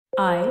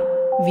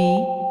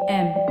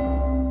IVM.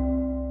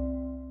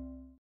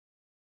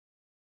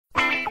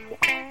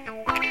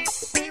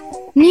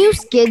 News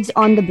Kids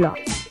on the Block.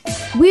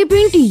 We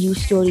bring to you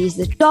stories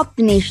that top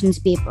the nation's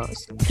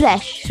papers,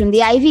 fresh from the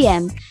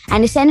IVM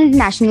and Ascend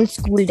International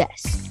School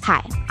Desk.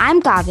 Hi,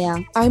 I'm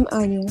Kavya. I'm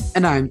Anya.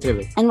 And I'm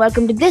Trevor. And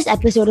welcome to this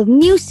episode of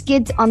News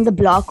Kids on the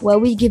Block, where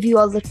we give you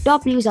all the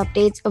top news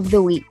updates of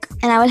the week.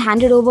 And I will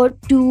hand it over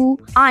to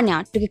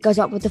Anya to kick us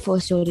off with the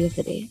first story of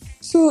the day.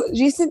 So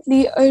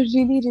recently, a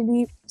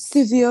really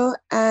severe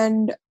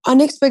and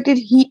unexpected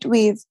heat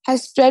wave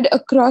has spread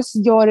across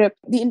Europe,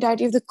 the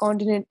entirety of the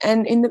continent,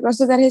 and in the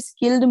process that has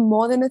killed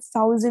more than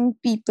 1,000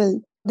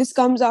 people. This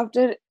comes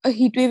after a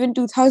heat wave in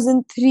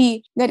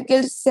 2003 that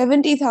killed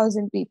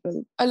 70,000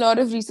 people. A lot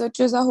of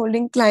researchers are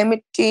holding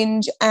climate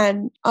change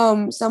and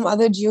some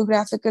other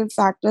geographical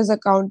factors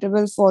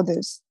accountable for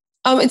this.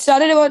 It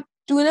started about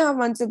 2.5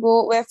 months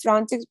ago, where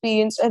France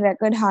experienced a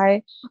record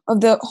high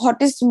of the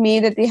hottest May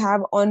that they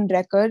have on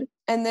record.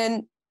 And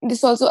then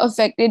this also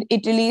affected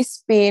Italy,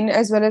 Spain,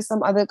 as well as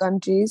some other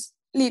countries.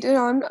 Later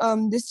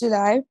on this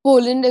July,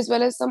 Poland, as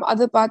well as some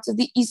other parts of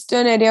the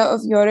eastern area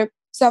of Europe,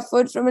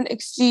 suffered from an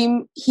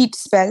extreme heat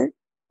spell.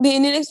 The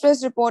Indian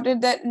Express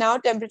reported that now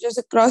temperatures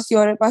across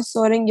Europe are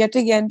soaring yet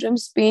again from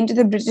Spain to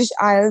the British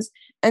Isles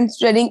and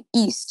spreading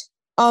east.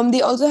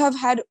 They also have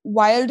had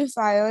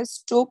wildfires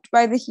stoked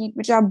by the heat,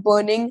 which are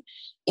burning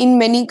in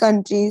many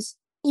countries.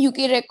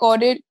 UK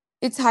recorded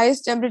its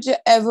highest temperature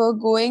ever,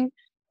 going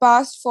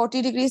past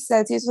 40 degrees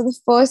Celsius for the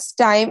first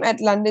time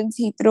at London's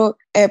Heathrow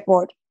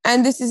Airport.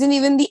 And this isn't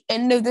even the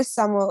end of the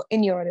summer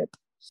in Europe.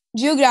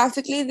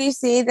 Geographically, they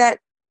say that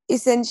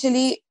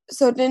essentially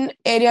certain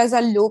areas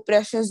are low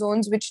pressure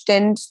zones, which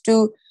tend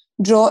to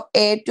draw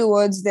air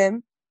towards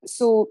them.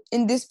 So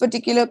in this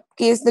particular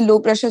case, the low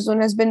pressure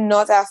zone has been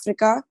North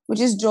Africa, which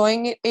is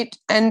drawing it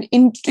and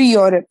into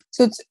Europe.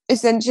 So it's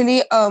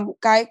essentially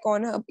Kai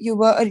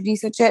Kornhuber, a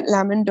researcher at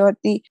Lamont,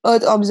 the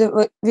Earth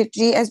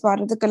Observatory as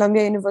part of the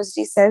Columbia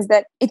University, says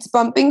that it's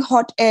pumping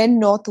hot air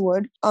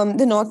northward,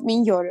 the north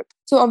being Europe.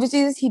 So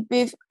obviously this heat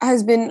wave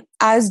has been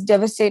as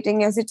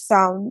devastating as it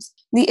sounds.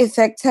 The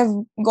effects have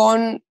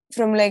gone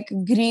from like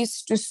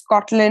Greece to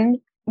Scotland.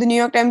 The New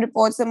York Times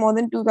reports that more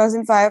than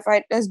 2,000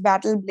 firefighters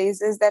battled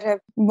blazes that have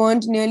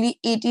burnt nearly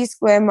 80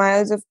 square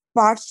miles of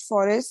parched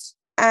forest,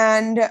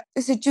 and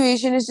the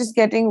situation is just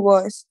getting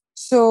worse.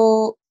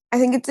 So I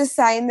think it's a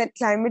sign that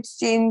climate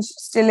change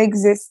still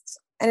exists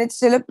and it's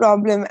still a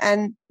problem,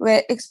 and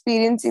we're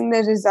experiencing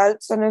the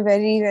results on a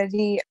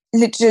very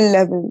literal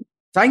level.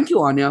 Thank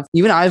you, Anya.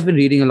 Even I've been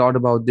reading a lot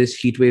about this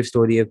heatwave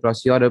story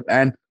across Europe,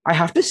 and I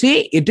have to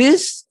say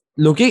it's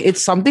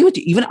something which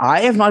even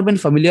I have not been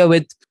familiar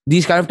with.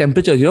 These kind of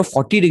temperatures,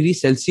 40 degrees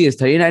Celsius,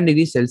 39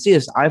 degrees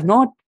Celsius. I've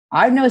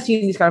never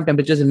seen these kind of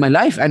temperatures in my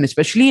life, and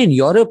especially in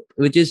Europe,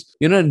 which is,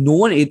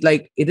 known, it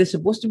is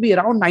supposed to be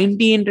around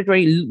 19 to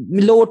 20,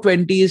 low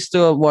 20s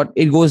to what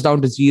it goes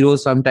down to zero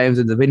sometimes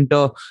in the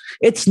winter.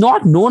 It's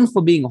not known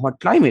for being a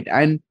hot climate,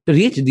 and to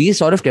reach these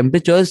sort of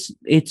temperatures,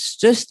 it's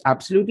just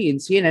absolutely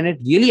insane, and it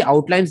really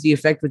outlines the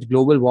effect which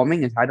global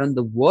warming has had on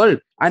the world.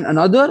 And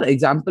another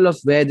example of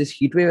where this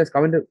heat wave has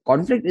come into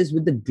conflict is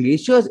with the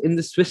glaciers in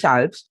the Swiss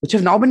Alps, which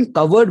have now been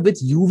covered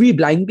with UV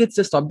blankets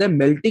to stop them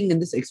melting in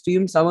this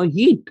extreme summer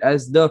heat,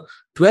 as the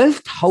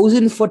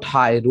 12,000 foot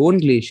high Rhone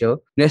Glacier,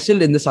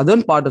 nestled in the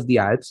southern part of the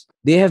Alps,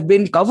 they have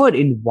been covered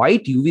in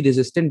white UV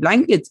resistant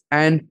blankets.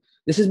 And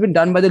this has been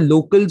done by the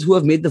locals who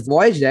have made the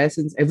voyage there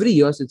every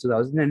year since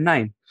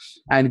 2009.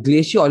 And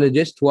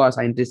glaciologists, who are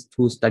scientists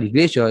who study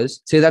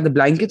glaciers, say that the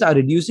blankets are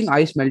reducing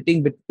ice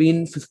melting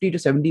between 50 to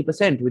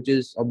 70%, which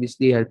is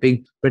obviously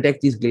helping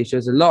protect these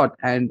glaciers a lot.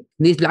 And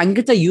these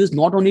blankets are used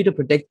not only to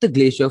protect the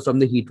glacier from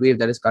the heat wave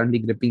that is currently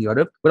gripping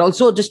Europe, but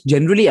also just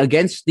generally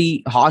against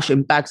the harsh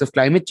impacts of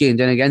climate change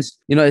and against,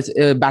 it's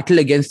a battle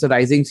against the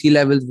rising sea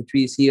levels, which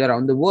we see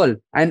around the world.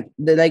 And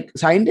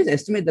scientists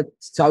estimate that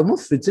some of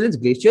Switzerland's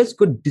glaciers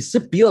could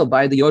disappear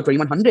by the year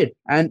 2100.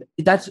 And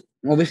that's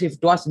obviously,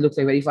 to us, it looks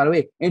like very far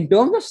away. In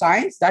terms of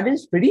science, that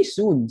is pretty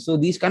soon. So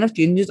these kind of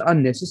changes are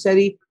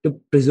necessary to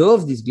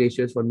preserve these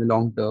glaciers for the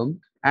long term.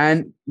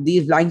 And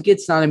these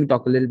blankets, now let me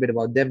talk a little bit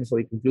about them before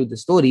we conclude the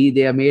story.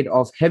 They are made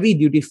of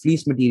heavy-duty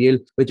fleece material,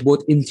 which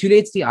both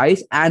insulates the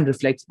ice and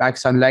reflects back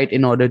sunlight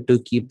in order to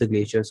keep the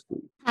glaciers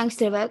cool. Thanks,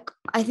 Trevor.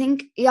 I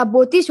think,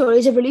 both these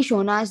stories have really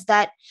shown us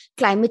that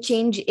climate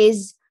change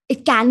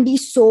it can be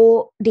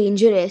so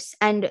dangerous,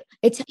 and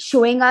it's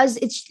showing us,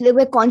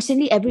 we're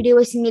constantly, every day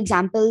we're seeing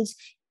examples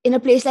in a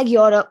place like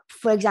Europe,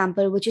 for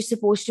example, which is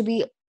supposed to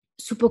be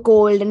super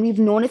cold, and we've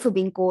known it for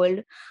being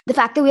cold. The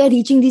fact that we are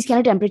reaching these kind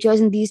of temperatures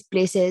in these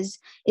places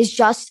is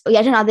just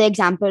yet another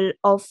example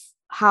of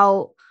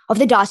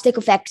the drastic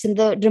effects and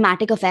the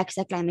dramatic effects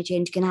that climate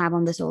change can have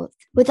on this earth.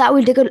 With that,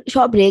 we'll take a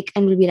short break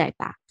and we'll be right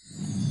back.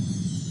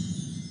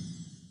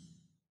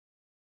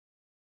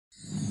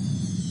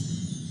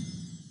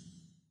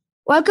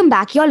 Welcome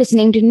back. You're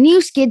listening to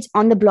News Kids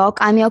on the Block.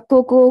 I'm your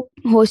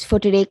co-host for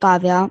today,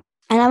 Kavya.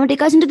 And I'm going to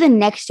take us into the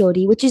next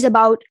story, which is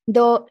about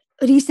the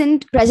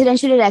recent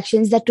presidential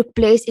elections that took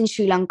place in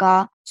Sri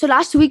Lanka. So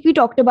last week we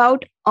talked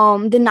about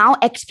the now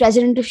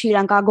ex-president of Sri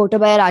Lanka,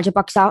 Gotabaya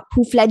Rajapaksa,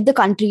 who fled the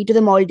country to the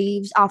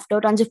Maldives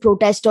after tons of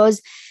protesters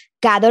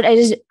gathered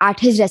at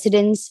his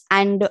residence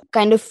and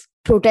kind of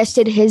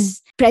protested his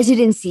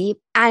presidency.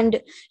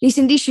 And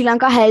recently Sri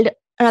Lanka held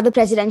another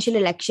presidential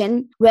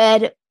election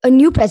where a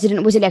new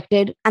president was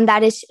elected, and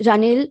that is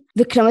Ranil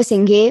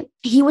Wickremesinghe.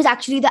 He was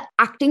actually the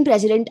acting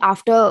president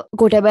after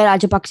Gotabaya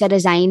Rajapaksa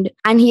resigned,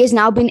 and he has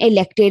now been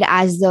elected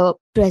as the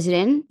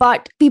president.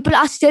 But people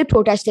are still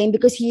protesting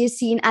because he is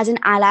seen as an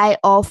ally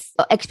of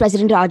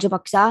ex-president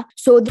Rajapaksa.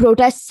 So the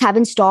protests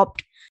haven't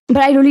stopped. But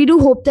I really do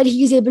hope that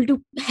he is able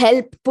to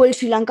help pull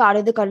Sri Lanka out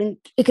of the current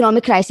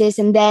economic crisis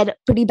and their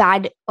pretty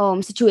bad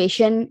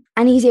situation.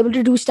 And he's able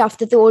to do stuff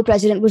that the old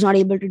president was not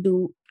able to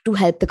do to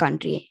help the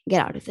country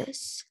get out of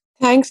this.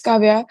 Thanks,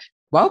 Kavya.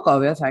 Wow,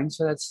 Kavya, thanks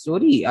for that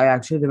story. I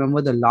actually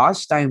remember the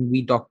last time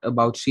we talked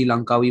about Sri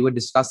Lanka, we were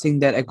discussing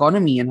their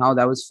economy and how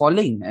that was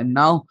falling. And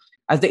now,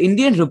 as the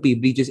Indian rupee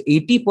breaches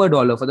 80 per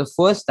dollar for the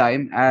first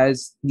time,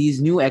 as these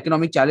new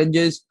economic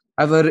challenges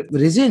have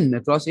risen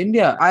across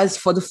India. As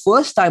for the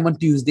first time on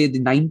Tuesday,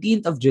 the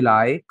 19th of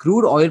July,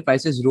 crude oil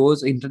prices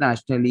rose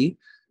internationally.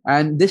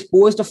 And this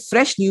posed a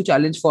fresh new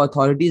challenge for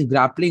authorities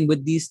grappling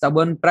with these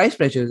stubborn price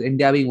pressures,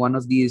 India being one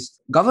of these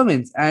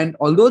governments. And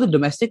although the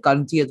domestic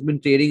currency has been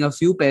trading a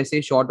few paise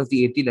short of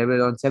the 80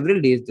 level on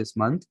several days this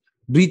month,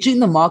 breaching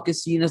the mark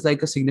is seen as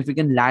like a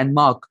significant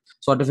landmark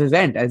sort of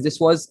event, as this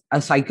was a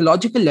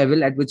psychological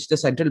level at which the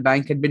central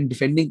bank had been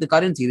defending the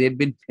currency. They'd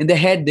been in their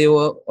head, they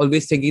were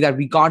always thinking that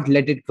we can't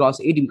let it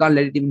cross 80, we can't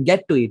let it even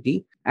get to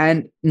 80.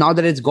 And now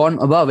that it's gone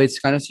above, it's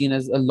kind of seen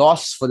as a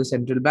loss for the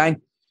central bank.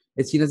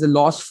 It's seen as a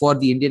loss for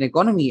the Indian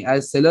economy,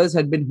 as sellers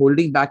had been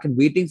holding back and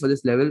waiting for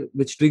this level,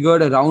 which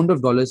triggered a round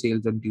of dollar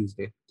sales on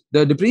Tuesday.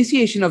 The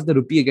depreciation of the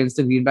rupee against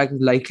the greenback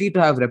is likely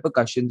to have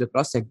repercussions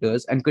across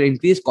sectors and could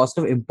increase cost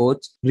of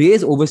imports,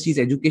 raise overseas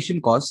education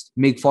costs,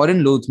 make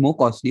foreign loans more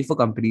costly for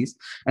companies,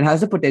 and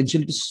has the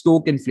potential to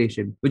stoke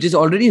inflation, which is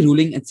already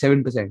ruling at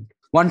 7%.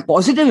 One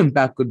positive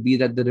impact could be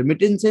that the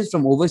remittances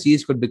from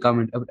overseas could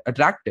become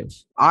attractive.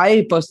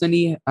 I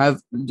personally I've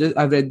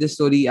read this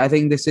story. I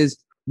think this is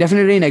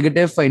definitely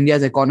negative for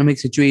India's economic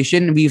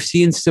situation. We've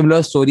seen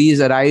similar stories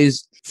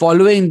arise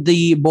following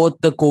both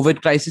the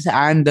COVID crisis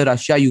and the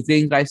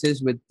Russia-Ukraine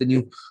crisis, with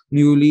the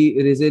newly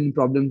risen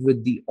problems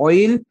with the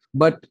oil.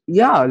 But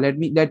yeah,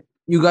 let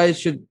you guys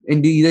should,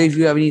 indeed, either if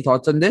you have any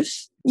thoughts on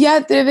this.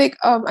 Yeah, Trivik,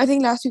 I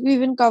think last week we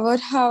even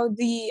covered how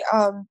the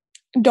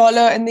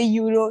dollar and the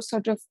euro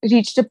sort of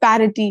reached a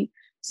parity.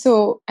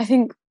 So I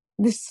think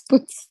this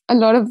puts a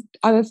lot of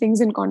other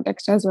things in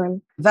context as well.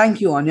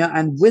 Thank you, Anya.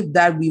 And with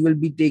that, we will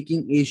be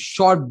taking a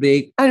short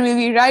break. And we'll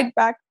be right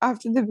back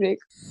after the break.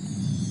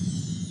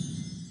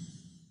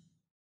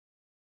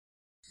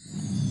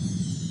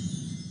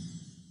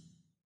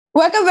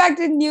 Welcome back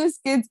to News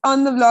Kids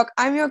on the Block.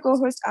 I'm your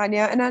co-host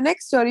Anya, and our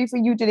next story for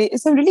you today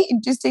is some really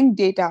interesting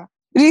data.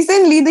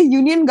 Recently, the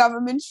union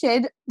government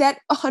shared that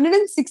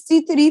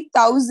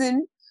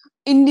 163,000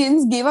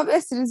 Indians gave up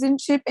their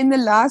citizenship in the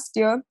last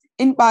year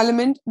in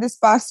Parliament this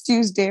past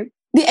Tuesday.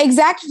 The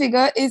exact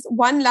figure is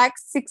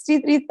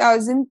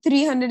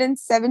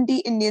 163,370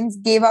 Indians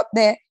gave up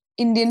their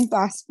Indian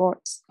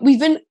passports. We've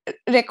been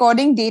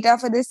recording data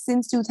for this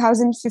since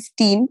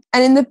 2015,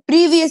 and in the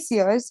previous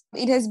years,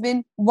 it has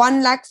been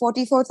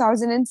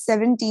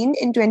 144,017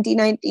 in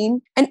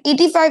 2019 and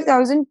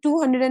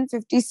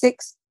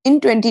 85,256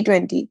 in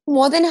 2020.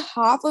 More than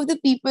half of the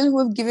people who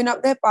have given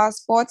up their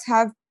passports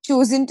have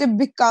chosen to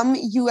become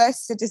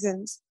US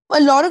citizens. A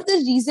lot of the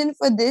reason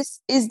for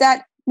this is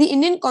that the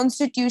Indian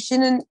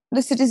constitution and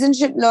the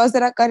citizenship laws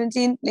that are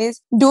currently in place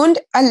don't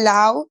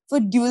allow for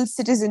dual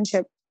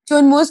citizenship. So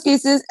in most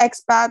cases,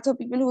 expats or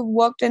people who have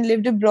worked and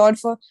lived abroad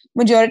for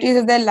majorities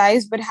of their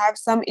lives but have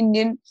some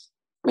Indian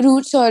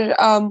roots or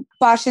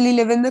partially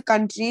live in the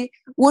country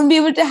won't be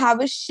able to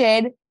have a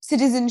shared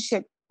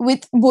citizenship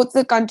with both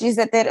the countries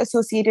that they're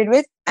associated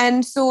with.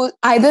 And so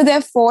either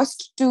they're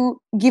forced to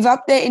give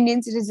up their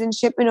Indian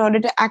citizenship in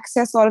order to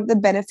access all of the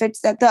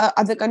benefits that the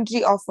other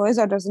country offers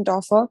or doesn't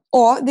offer,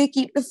 or they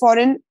keep the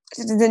foreign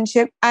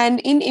citizenship. And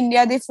in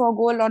India, they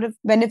forego a lot of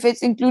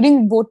benefits,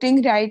 including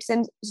voting rights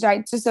and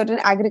rights to certain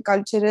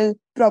agricultural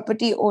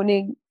property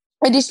owning.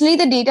 Additionally,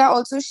 the data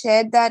also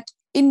shared that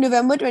in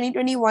November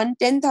 2021,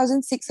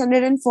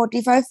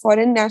 10,645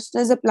 foreign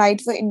nationals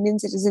applied for Indian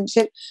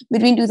citizenship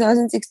between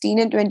 2016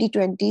 and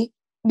 2020.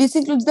 This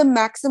includes the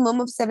maximum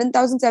of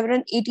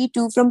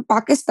 7,782 from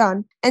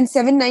Pakistan and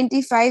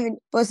 795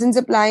 persons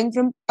applying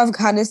from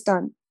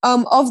Afghanistan.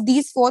 Of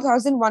these,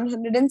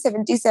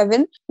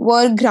 4,177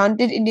 were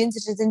granted Indian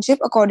citizenship,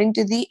 according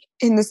to the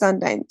Hindustan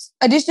Times.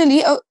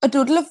 Additionally, a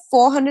total of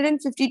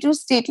 452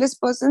 stateless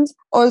persons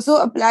also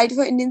applied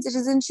for Indian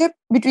citizenship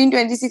between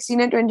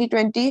 2016 and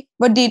 2020,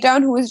 but data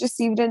on who has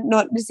received and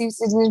not received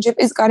citizenship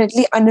is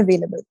currently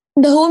unavailable.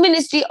 The Home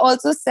Ministry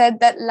also said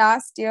that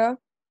last year,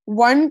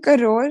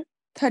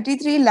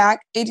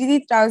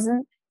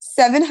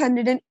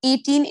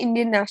 1,33,83,718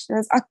 Indian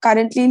nationals are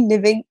currently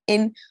living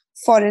in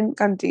foreign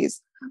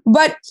countries.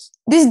 But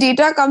this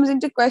data comes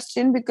into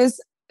question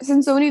because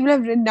since so many people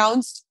have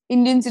renounced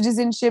Indian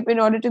citizenship in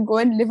order to go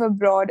and live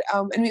abroad,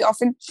 and we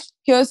often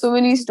hear so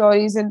many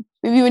stories, and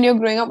maybe when you're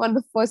growing up, one of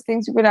the first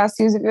things people ask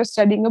you is if you're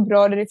studying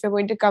abroad or if you're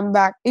going to come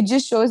back. It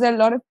just shows that a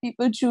lot of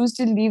people choose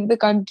to leave the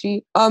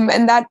country,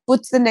 and that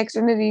puts the next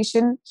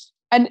generation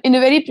and in a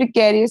very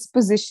precarious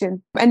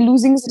position. And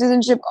losing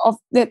citizenship of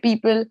their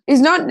people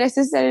is not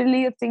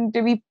necessarily a thing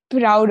to be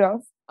proud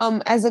of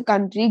as a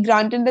country,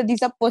 granted that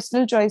these are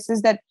personal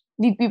choices that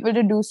lead people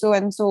to do so.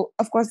 And so,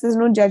 of course, there's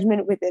no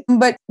judgment with it.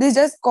 But this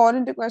does call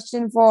into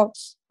question for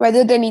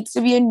whether there needs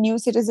to be a new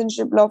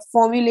citizenship law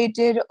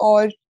formulated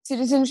or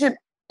citizenship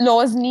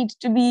laws need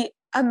to be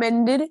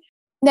amended.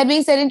 That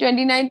being said, in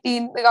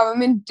 2019, the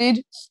government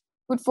did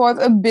put forth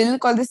a bill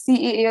called the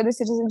CAA, or the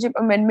Citizenship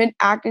Amendment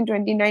Act in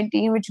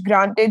 2019, which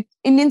granted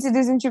Indian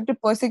citizenship to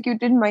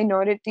persecuted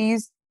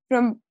minorities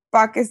from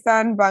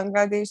Pakistan,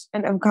 Bangladesh,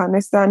 and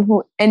Afghanistan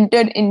who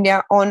entered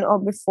India on or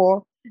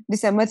before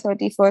December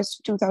 31st,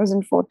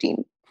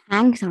 2014.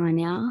 Thanks,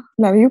 Anya.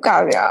 Love you,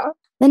 Kavya.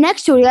 The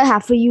next story I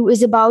have for you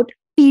is about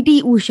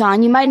PT Usha.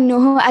 And you might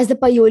know her as the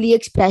Payoli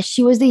Express.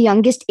 She was the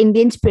youngest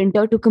Indian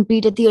sprinter to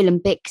compete at the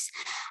Olympics.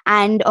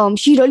 And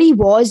she really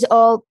was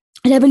a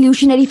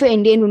revolutionary for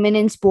Indian women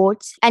in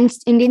sports and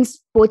Indian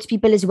sports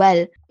people as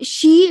well.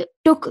 She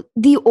took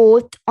the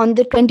oath on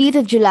the 20th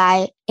of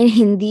July in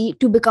Hindi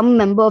to become a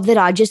member of the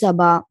Rajya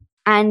Sabha.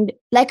 And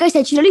like I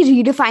said, she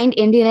really redefined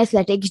Indian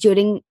athletics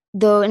during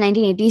the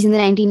 1980s and the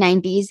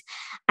 1990s.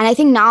 And I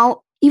think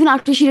now, even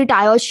after she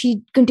retired,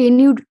 she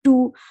continued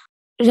to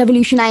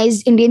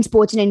revolutionize Indian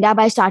sports in India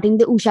by starting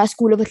the Usha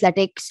School of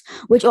Athletics,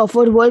 which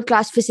offered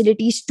world-class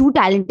facilities to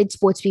talented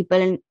sports people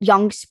and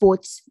young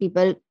sports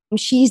people.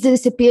 She's the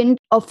recipient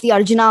of the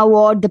Arjuna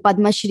Award, the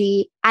Padma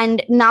Shri,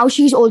 and now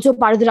she's also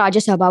part of the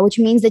Rajya Sabha, which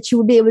means that she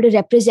would be able to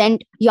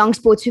represent young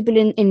sports people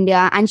in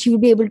India, and she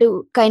would be able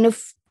to kind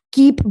of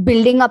keep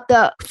building up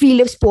the field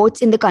of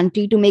sports in the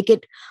country to make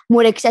it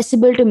more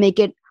accessible, to make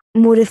it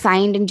more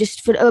refined, and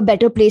just for a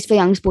better place for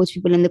young sports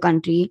people in the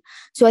country.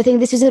 So I think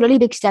this is a really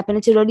big step, and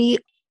it's a really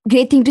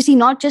great thing to see,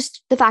 not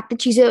just the fact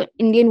that she's an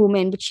Indian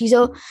woman, but she's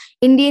a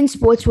Indian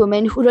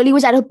sportswoman who really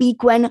was at her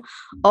peak when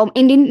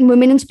Indian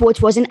women in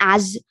sports wasn't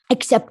as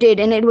accepted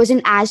and it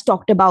wasn't as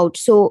talked about.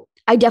 So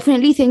I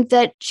definitely think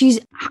that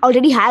she's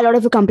already had a lot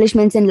of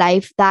accomplishments in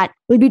life that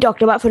will be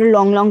talked about for a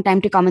long, long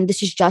time to come. And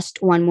this is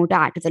just one more to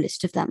add to the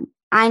list of them.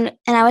 And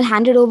I will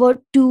hand it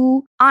over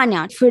to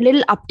Anya for a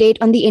little update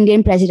on the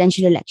Indian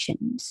presidential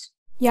elections.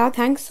 Yeah,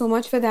 thanks so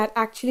much for that.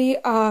 Actually,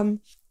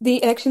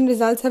 the election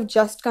results have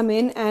just come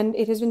in and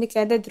it has been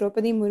declared that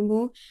Draupadi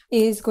Murmu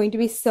is going to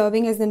be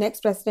serving as the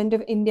next president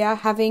of India,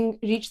 having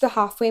reached the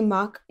halfway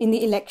mark in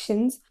the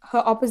elections. Her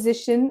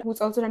opposition,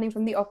 who's also running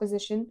from the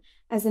opposition,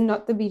 as in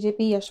not the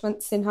BJP,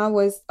 Yashwant Sinha,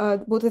 was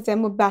both of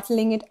them were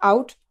battling it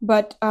out.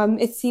 But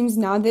it seems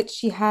now that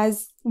she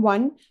has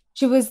won.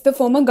 She was the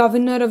former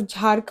governor of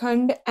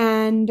Jharkhand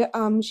and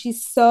she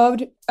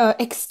served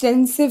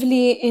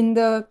extensively in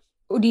the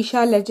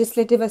Odisha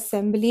Legislative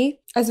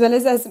Assembly, as well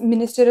as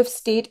Minister of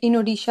State in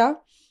Odisha.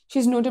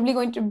 She's notably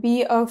going to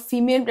be a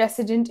female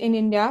president in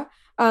India.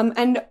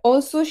 And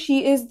also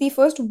she is the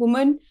first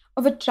woman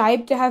of a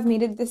tribe to have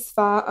made it this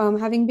far,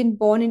 having been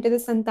born into the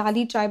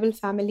Santali tribal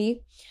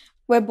family,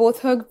 where both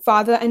her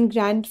father and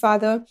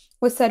grandfather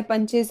were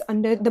sarpanches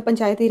under the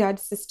Panchayati Raj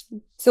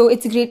system. So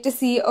it's great to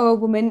see a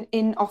woman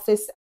in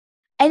office.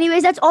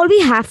 Anyways, that's all we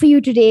have for you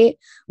today.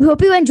 We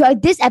hope you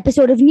enjoyed this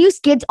episode of News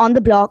Kids on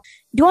the Block.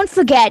 Don't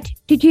forget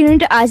to tune in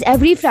to us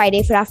every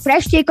Friday for our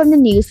fresh take on the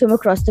news from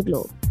across the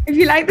globe. If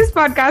you like this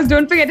podcast,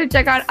 don't forget to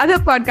check out other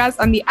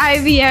podcasts on the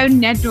IVM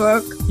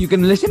network. You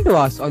can listen to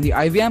us on the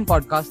IVM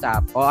Podcast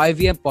app or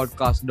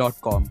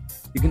ivmpodcast.com.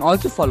 You can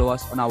also follow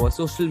us on our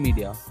social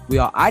media. We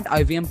are at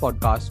IVM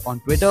Podcast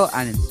on Twitter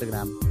and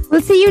Instagram.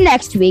 We'll see you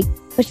next week.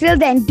 But till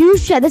then, do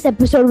share this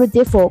episode with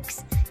your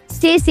folks.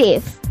 Stay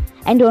safe.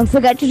 And don't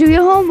forget to do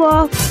your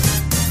homework.